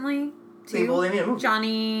recently? Too? They made a movie.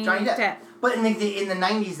 Johnny Depp. But in the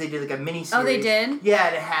 90s, they did a mini-series. Oh, they did? Yeah,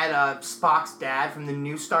 and it had Spock's dad from the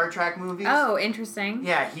new Star Trek movies. Oh, interesting.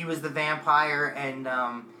 Yeah, he was the vampire, and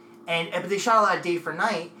but they shot a lot of day for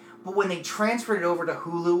night. But when they transferred it over to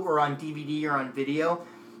Hulu or on DVD or on video,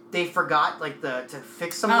 they forgot to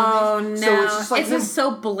fix some of these. Oh no! So it's just it's just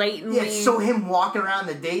so blatantly. Yeah, so him walking around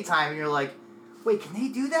in the daytime, and you're wait, can they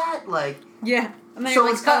do that? Yeah. And then so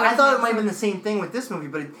I thought it might have been the same thing with this movie,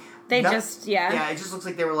 but They just, Yeah, it just looks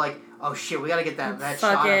like they were like, oh shit, we gotta get that Fuck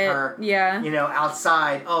shot it. of her, Yeah. you know,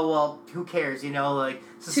 outside. Oh, well, who cares, you know, like,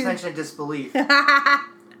 suspension of disbelief.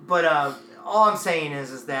 But, all I'm saying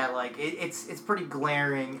is that, like, it's pretty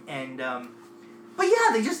glaring, and, but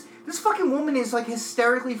yeah, this fucking woman is, like,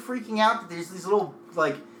 hysterically freaking out that there's these little,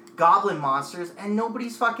 like, goblin monsters, and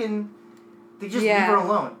nobody's fucking, they just leave her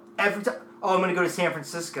alone. Every time, oh, I'm gonna go to San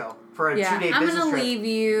Francisco for a 2-day business trip. I'm gonna leave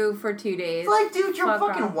you for 2 days. Like, dude, your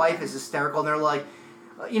fucking wife is hysterical, and they're like,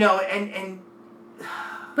 you know, and...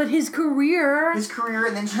 But his career,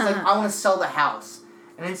 and then she's like, I want to sell the house.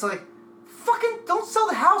 And it's like, fucking don't sell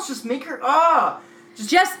the house, just make her,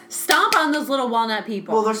 Just stomp on those little walnut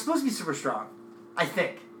people. Well, they're supposed to be super strong, I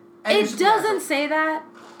think. And it doesn't say that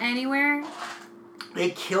anywhere.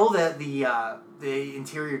 They kill the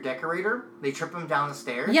interior decorator. They trip him down the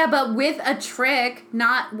stairs. Yeah, but with a trick,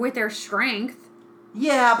 not with their strength.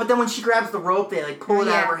 Yeah, but then when she grabs the rope, they like pull it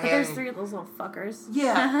out of her hand. There's 3 of those little fuckers.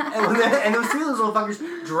 Yeah, and those 3 of those little fuckers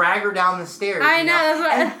drag her down the stairs. I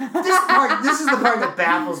know. That's what. This is the part that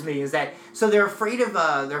baffles me is that so they're afraid of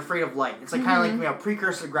light. It's like kind of like, you know,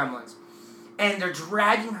 precursor to Gremlins, and they're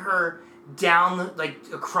dragging her down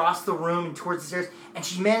across the room and towards the stairs, and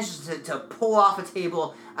she manages to pull off a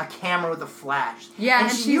table a camera with a flash. Yeah, and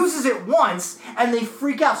she uses it once, and they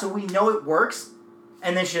freak out. So we know it works.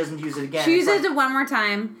 And then she doesn't use it again. She uses it one more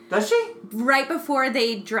time. Does she? Right before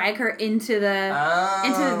they drag her into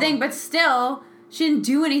the thing, but still, she didn't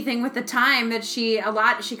do anything with the time that she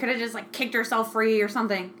could have just like kicked herself free or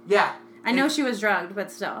something. Yeah. I know she was drugged,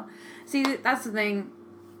 but still. See, that's the thing.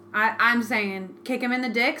 I'm saying, kick him in the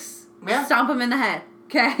dicks, stomp him in the head.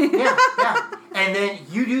 Okay? Yeah. And then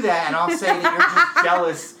you do that, and I'll say that you're just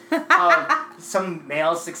jealous of some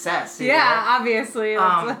male success. You know? Obviously.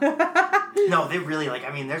 No, they really, like,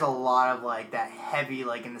 I mean, there's a lot of, like, that heavy,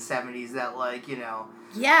 like, in the 70s that, like, you know.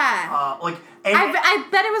 Yeah. I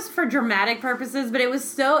bet it was for dramatic purposes, but it was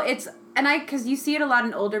still, because you see it a lot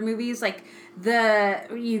in older movies, like,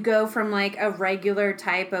 you go from, like, a regular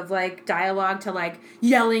type of, like, dialogue to, like,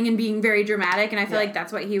 yelling and being very dramatic, and I feel like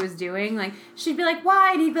that's what he was doing. Like, she'd be like,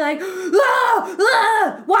 why? And he'd be like,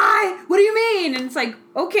 why? What do you mean? And it's like,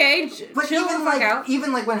 okay, but chill the fuck out.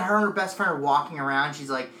 Even, like, when her and her best friend are walking around, she's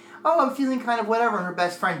like, oh, I'm feeling kind of whatever, and her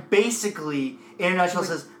best friend basically, in a nutshell,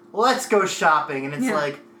 says, let's go shopping, and it's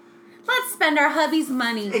like... Let's spend our hubby's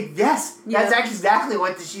money. That's exactly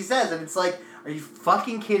what she says, and it's like, are you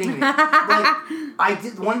fucking kidding me? Like,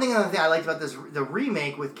 another thing I liked about the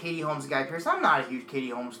remake with Katie Holmes and Guy Pearce. I'm not a huge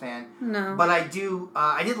Katie Holmes fan. No. But I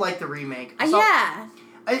did like the remake. I saw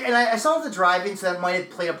it at the drive-in, so that might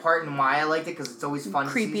have played a part in why I liked it, because it's always fun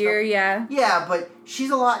to see stuff. Creepier, yeah. Yeah, but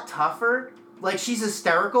she's a lot tougher. Like, she's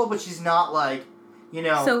hysterical, but she's not, like, you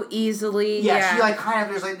know... So easily, Yeah, she, like, kind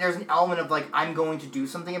of... There's an element of, like, I'm going to do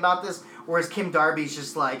something about this, whereas Kim Darby's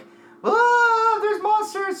just, like, oh, there's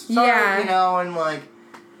monsters! Sorry, you know, and, like...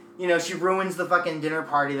 You know, she ruins the fucking dinner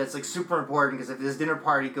party that's, like, super important, because if this dinner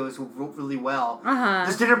party goes really well...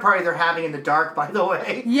 This dinner party they're having in the dark, by the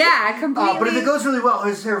way. Yeah, completely. But if it goes really well,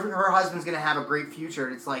 her husband's gonna have a great future,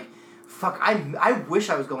 and it's like... Fuck, I wish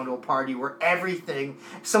I was going to a party where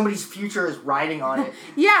somebody's future is riding on it.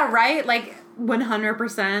 Yeah, right? Like,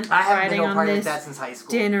 100% I haven't been to a party like that since high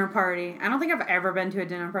school. Dinner party. I don't think I've ever been to a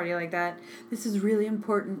dinner party like that. This is really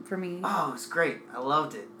important for me. Oh, it's great. I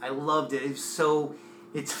loved it.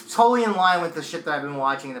 It's totally in line with the shit that I've been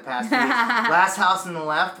watching in the past few weeks. Last House on the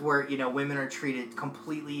Left, where, you know, women are treated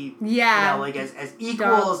completely, you know, like, as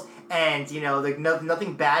equals, and, you know, like,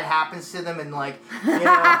 nothing bad happens to them, and, like, you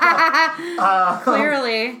know.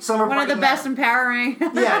 Clearly. One of the best empowering.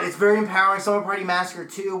 Yeah, it's very empowering. Summer Party Massacre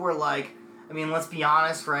 2, where, like, I mean, let's be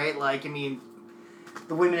honest, right? Like, I mean,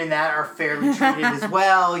 the women in that are fairly treated as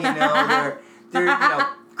well, you know. They're you know,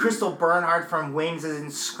 Crystal Bernhardt from Wings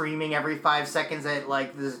isn't screaming every 5 seconds at,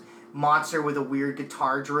 like, this monster with a weird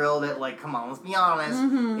guitar drill that, like, come on, let's be honest,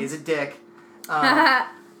 is a dick.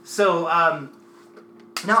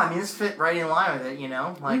 No, I mean, this fit right in line with it, you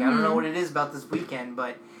know? Like, I don't know what it is about this weekend,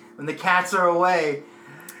 but when the cats are away,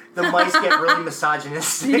 the mice get really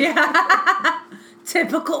misogynistic. Yeah.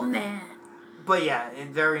 Typical man. But yeah, it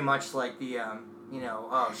very much like the, you know,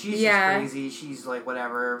 oh, she's just crazy, she's, like,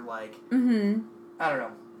 whatever, like, I don't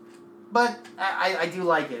know. But I do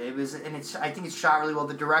like it. I think it's shot really well.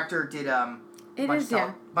 The director did bunch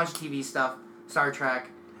of TV stuff, Star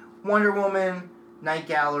Trek, Wonder Woman, Night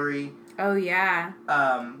Gallery. Oh yeah.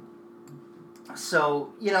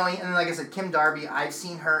 So, you know, and like I said, Kim Darby, I've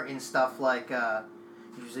seen her in stuff like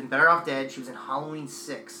she was in Better Off Dead. She was in Halloween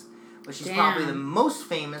 6, but she's probably the most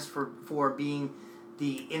famous for being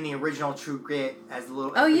in the original True Grit as the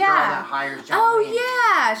little Oh, the yeah. girl that hires John Oh, Wayne.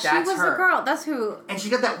 yeah. She That's was her. the girl. That's who. And she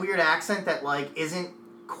got that weird accent that like isn't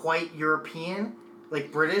quite European,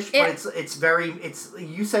 like British, but it's very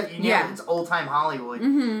you said it's old time Hollywood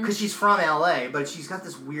because she's from LA, but she's got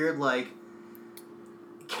this weird like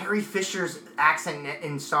Carrie Fisher's accent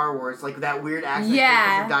in Star Wars, like that weird accent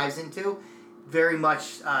Carrie Fisher dives into. Very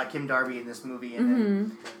much Kim Darby in this movie,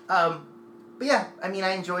 and but yeah, I mean,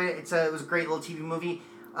 I enjoyed it. It was a great little TV movie.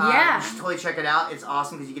 You should totally check it out. It's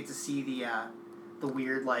awesome because you get to see the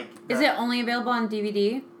weird like. Is it only available on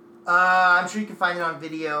DVD? I'm sure you can find it on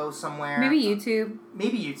video somewhere. Maybe YouTube.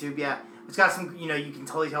 Maybe YouTube, yeah. It's got some, you can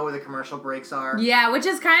totally tell where the commercial breaks are. Yeah, which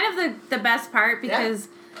is kind of the best part because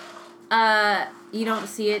you don't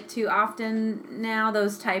see it too often now,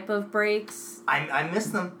 those type of breaks. I miss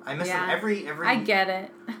them. I miss them every. I get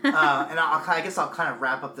it. And I guess I'll kind of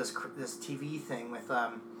wrap up this TV thing with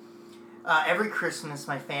every Christmas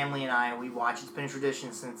my family and I we watch. It's been a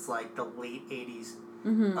tradition since like the late 80s.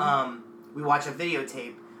 We watch a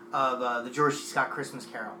videotape of the George C. Scott Christmas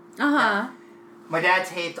Carol. My dad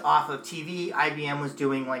taped off of TV. IBM was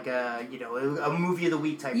doing like a movie of the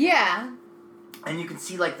week type. Yeah. Thing. And you can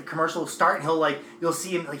see like the commercial will start, and you'll see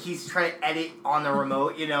him like he's trying to edit on the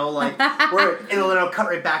remote, like where it'll cut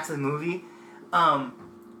right back to the movie.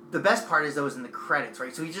 The best part is those in the credits,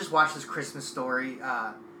 right? So we just watched this Christmas story. One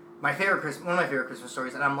of my favorite Christmas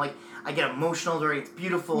stories, and I'm like, I get emotional during it. It's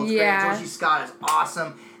beautiful. It's great. George C. Scott is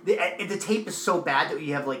awesome. The tape is so bad that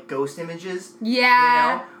you have like ghost images.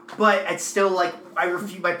 Yeah. But it's still like I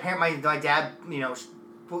refuse. My dad,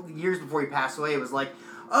 years before he passed away, was like,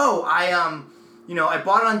 oh, I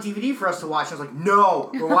bought it on DVD for us to watch. I was like, no,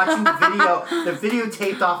 we're watching the video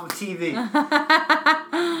taped off of TV.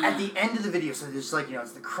 At the end of the video, so there's like,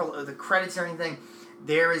 it's the credits or anything,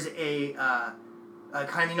 there is a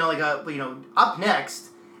kind of, up next,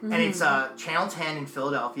 and it's Channel 10 in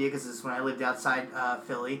Philadelphia, because this is when I lived outside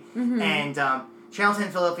Philly, and Channel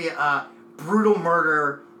 10 Philadelphia, brutal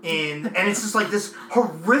murder and it's just like this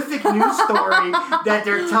horrific news story that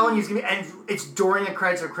they're telling you is gonna be, and it's during the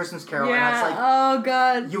credits of Christmas Carol, and it's like, oh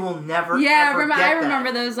god, you will never. Yeah, ever I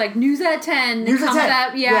remember those like news at 10. News at 10.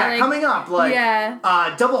 Up, like, coming up, like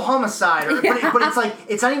double homicide, but it's like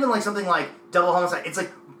it's not even like something like double homicide. It's like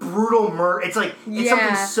brutal murder. It's like it's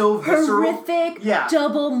something so visceral, horrific,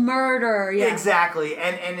 double murder. Yeah, exactly,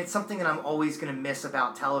 and it's something that I'm always gonna miss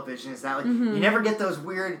about television is that like you never get those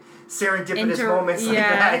weird serendipitous moments like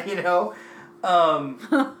that,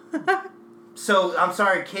 So I'm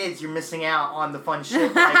sorry, kids, you're missing out on the fun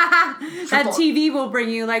shit. Like, that TV will bring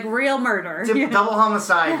you like real murder, double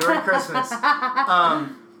homicide during Christmas. But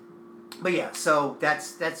yeah, so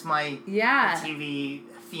that's my TV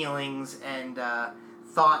feelings and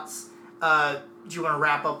thoughts. Do you want to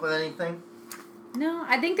wrap up with anything? No,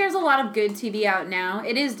 I think there's a lot of good TV out now.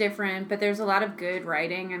 It is different, but there's a lot of good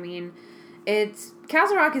writing. I mean,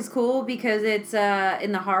 Castle Rock is cool because it's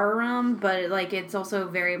in the horror realm, but it's also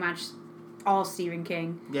very much all Stephen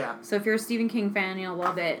King. Yeah. So if you're a Stephen King fan, you'll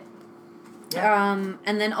love it. Yeah.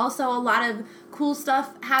 And then also a lot of cool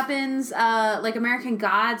stuff happens. Like American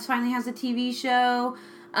Gods finally has a TV show.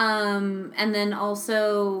 And then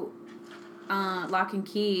also Lock and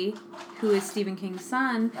Key, who is Stephen King's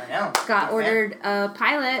son, got ordered a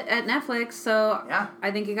pilot at Netflix, so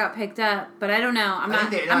I think it got picked up. But I don't know. I'm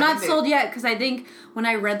not sold yet, because I think when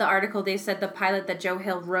I read the article, they said the pilot that Joe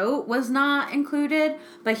Hill wrote was not included,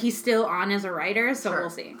 but he's still on as a writer, so we'll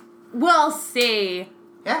see. We'll see.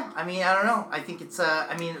 Yeah, I mean, I don't know. I think it's,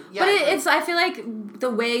 But it's, I feel like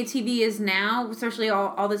the way TV is now, especially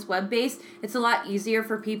all this web-based, it's a lot easier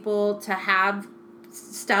for people to have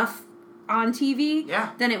stuff on TV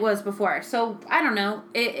than it was before. So, I don't know.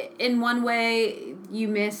 In one way, you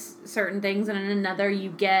miss certain things, and in another,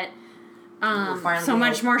 you get so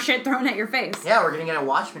much more shit thrown at your face. Yeah, we're going to get a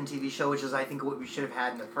Watchmen TV show, which is, I think, what we should have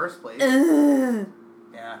had in the first place. Yeah.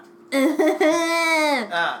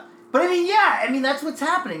 But I mean, that's what's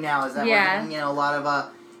happening now, is that we're getting, a lot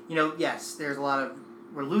of, yes, there's a lot of,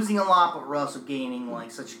 we're losing a lot, but we're also gaining,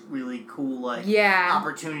 such really cool,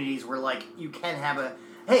 opportunities where, you can have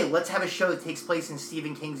hey, let's have a show that takes place in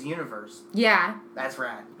Stephen King's universe. Yeah. That's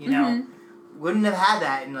rad, Wouldn't have had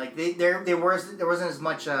that, and, there wasn't as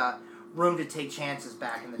much, room to take chances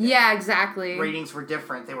back in the day. Yeah, exactly. Ratings were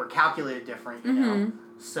different. They were calculated different, you know?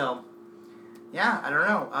 So, yeah, I don't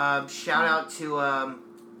know. Shout out to,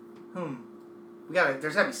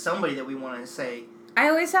 there's gotta be somebody that we want to say. I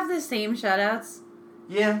always have the same shout outs.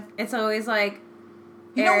 Yeah. It's always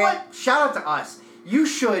you know what? Shout out to us. you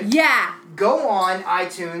should go on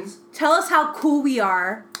iTunes. Tell us how cool we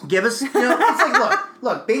are. Give us, it's like,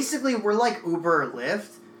 look, basically we're like Uber or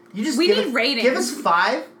Lyft. We need ratings. Give us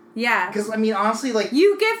 5. Yeah. Because, I mean, honestly, like...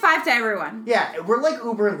 You give 5 to everyone. Yeah, we're like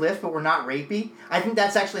Uber and Lyft, but we're not rapey. I think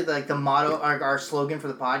that's actually, like, the motto, our slogan for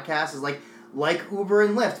the podcast is, like Uber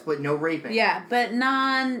and Lyft, but no raping. Yeah, but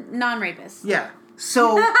non-rapists. Yeah.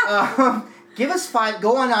 So, give us 5.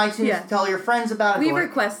 Go on iTunes, tell your friends about it. We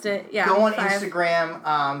request it, yeah. Go on 5.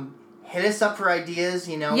 Instagram, hit us up for ideas,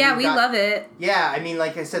 Yeah, we love it. Yeah, I mean,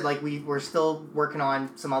 like I said, like, we're still working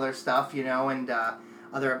on some other stuff, and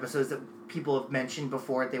other episodes that people have mentioned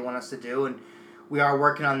before that they want us to do, and we are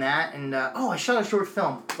working on that. And I shot a short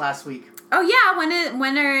film last week. Oh yeah,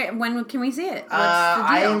 when can we see it? What's the deal?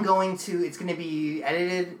 I am going to. It's going to be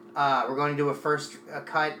edited. We're going to do a first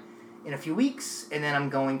cut in a few weeks, and then I'm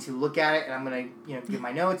going to look at it, and I'm going to give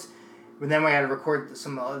my notes. And then we got to record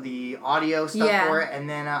some of the audio stuff for it, and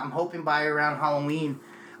then I'm hoping by around Halloween,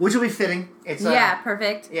 which will be fitting. It's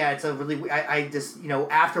perfect. Yeah, it's a really. I just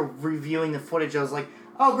after reviewing the footage, I was like,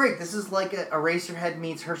 oh great, this is like a Eraserhead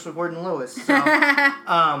meets Herschel Gordon Lewis,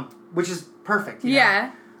 so, which is perfect.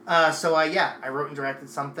 Yeah. So I wrote and directed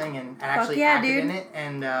something and actually acted in it,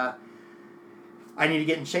 and I need to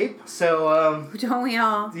get in shape. So don't we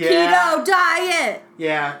all? Yeah. Keto diet.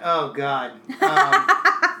 Yeah. Oh God.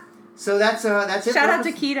 So that's it. Shout out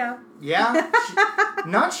to keto. Yeah.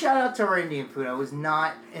 Not shout out to our Indian food. I was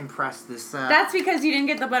not impressed this. That's because you didn't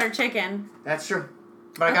get the butter chicken. That's true.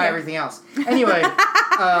 But I got everything else. Anyway.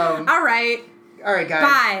 All right. All right, guys.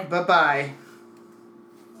 Bye. Bye-bye.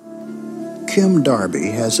 Kim Darby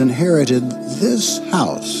has inherited this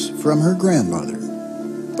house from her grandmother.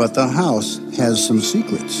 But the house has some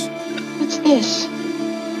secrets. What's this?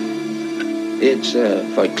 It's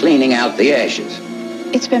for cleaning out the ashes.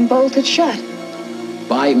 It's been bolted shut.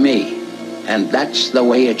 By me. And that's the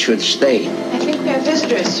way it should stay. I think we have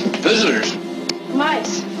visitors. Visitors?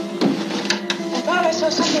 Mice. I thought I saw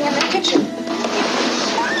something in the kitchen.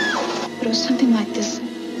 But it was something like this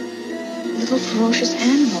little ferocious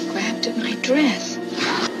animal grabbed at my dress. We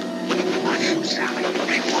want you, Sally.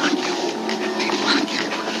 We want you. We want you.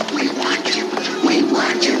 We want you. We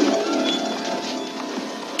want you.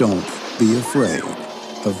 Don't be afraid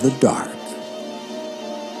of the dark.